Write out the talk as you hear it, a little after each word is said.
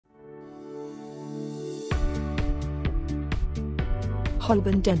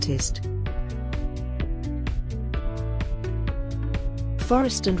Holborn Dentist.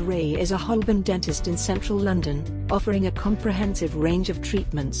 Forrest & Ray is a Holborn dentist in central London, offering a comprehensive range of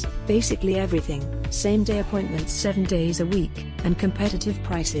treatments, basically everything, same-day appointments 7 days a week, and competitive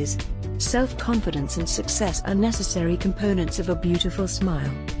prices. Self-confidence and success are necessary components of a beautiful smile.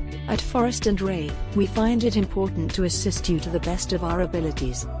 At Forrest & Ray, we find it important to assist you to the best of our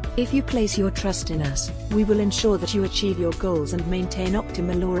abilities. If you place your trust in us, we will ensure that you achieve your goals and maintain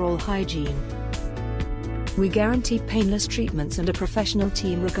optimal oral hygiene. We guarantee painless treatments and a professional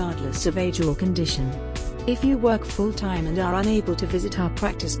team regardless of age or condition. If you work full-time and are unable to visit our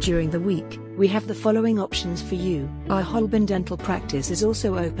practice during the week, we have the following options for you. Our Holborn Dental practice is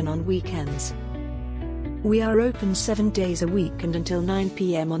also open on weekends. We are open 7 days a week and until 9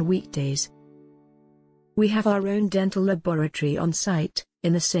 p.m. on weekdays. We have our own dental laboratory on site,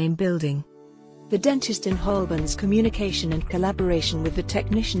 in the same building. The dentist in Holborn's communication and collaboration with the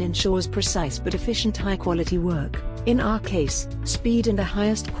technician ensures precise but efficient high-quality work. In our case, speed and the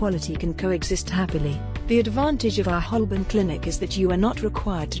highest quality can coexist happily. The advantage of our Holborn clinic is that you are not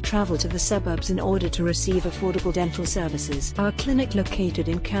required to travel to the suburbs in order to receive affordable dental services. Our clinic located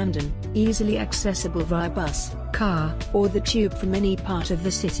in Camden, easily accessible via bus, car, or the tube from any part of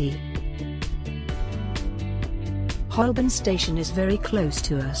the city. Holborn Station is very close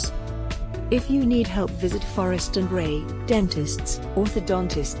to us. If you need help, visit Forrest & Ray Dentists,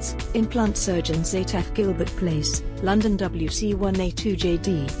 Orthodontists, Implant Surgeons 8F Gilbert Place, London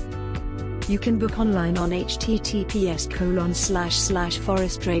WC1A2JD. You can book online on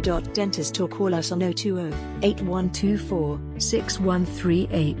https://forestray.dentist or call us on 020 8124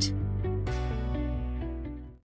 6138.